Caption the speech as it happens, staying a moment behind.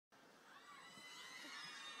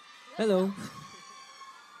Hello.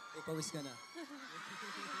 Pawis ka na.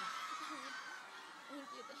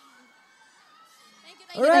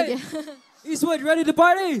 All right. Eastwood, ready to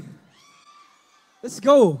party? Let's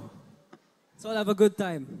go. Let's all have a good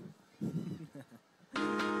time.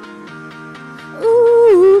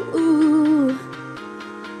 Ooh, ooh.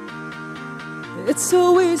 It's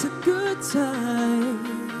always a good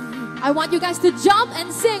time. I want you guys to jump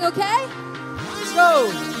and sing, okay? Let's go.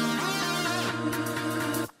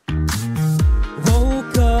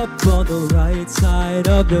 Woke up on the right side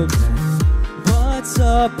of the bed. What's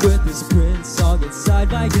up with this Prince song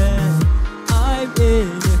inside my head? I'm in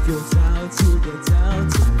if you're down to get down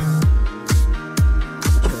tonight.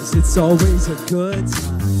 Cause it's always a good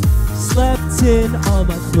time. Slept in all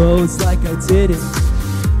my clothes like I didn't.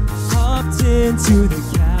 Hopped into the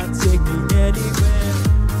cab, take me anywhere.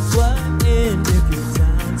 What in if you're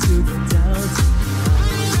down to get down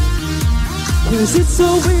tonight. Cause it's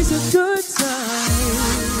always a good time.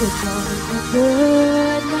 It's always a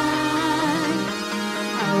good night.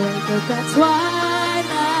 I wake up at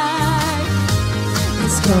twilight.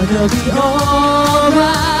 It's gonna be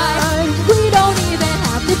alright. We don't even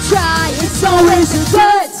have to try. It's always a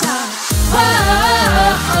good time. Oh,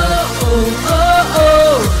 oh, oh, oh,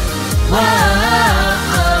 oh.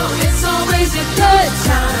 Oh, it's always a good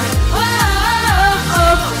time. Oh,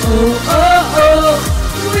 oh, oh, oh, oh.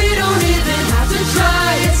 We don't even have to try.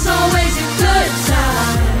 It's always a good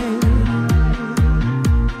time.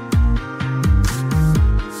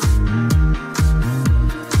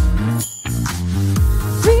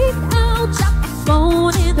 Freak out, drop my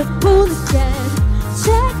phone in the pool again.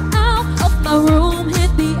 Check out of my room,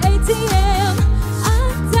 hit the ATM.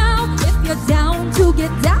 I'm down if you're down to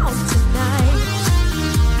get down tonight.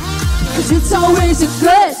 Cause it's always a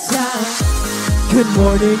good time. Good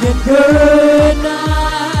morning and good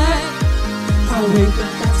night. I wake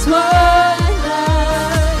up at twilight.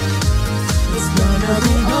 It's gonna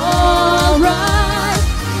be Alright,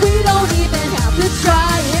 we don't even have to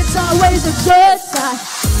try. It's always a good time.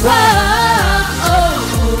 wow, oh,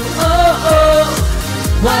 oh, oh, oh.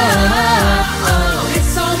 Wow,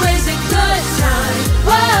 it's always a good time.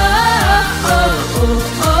 Wow, oh, oh,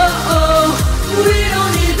 oh, oh. We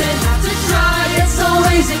don't even have to try. It's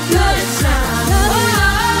always a good time.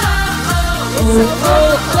 Wow, oh,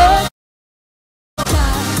 oh, oh.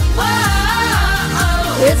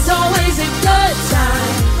 Wow, it's always a good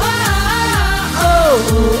time. Wow, oh,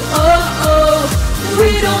 oh, oh. We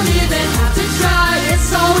don't even have to try.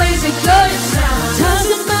 It's always a good time.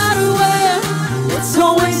 Doesn't matter where. It's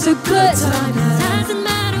always a good time. Doesn't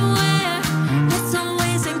matter where, it's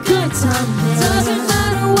always a good time. Doesn't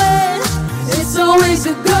matter when. It's always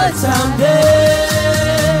a good time.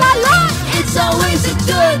 Yeah. My Lord, it's always a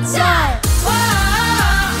good time.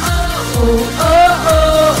 Wow, oh, oh,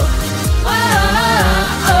 oh.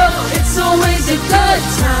 Wow, it's always a good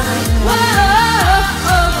time. Wow,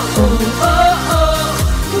 oh, oh, oh.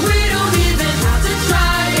 We don't even have to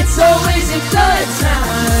try. It's always a good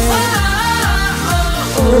time. Wow,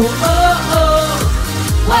 oh, oh, oh.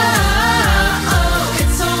 Wow,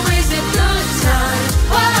 it's always a good time.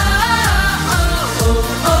 Wow, oh,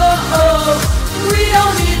 oh, oh. We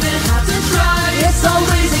don't even have to try. It's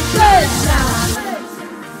always a good time.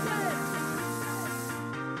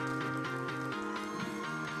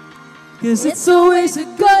 Cause it's always a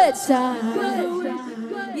good time.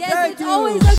 Yes, it's always a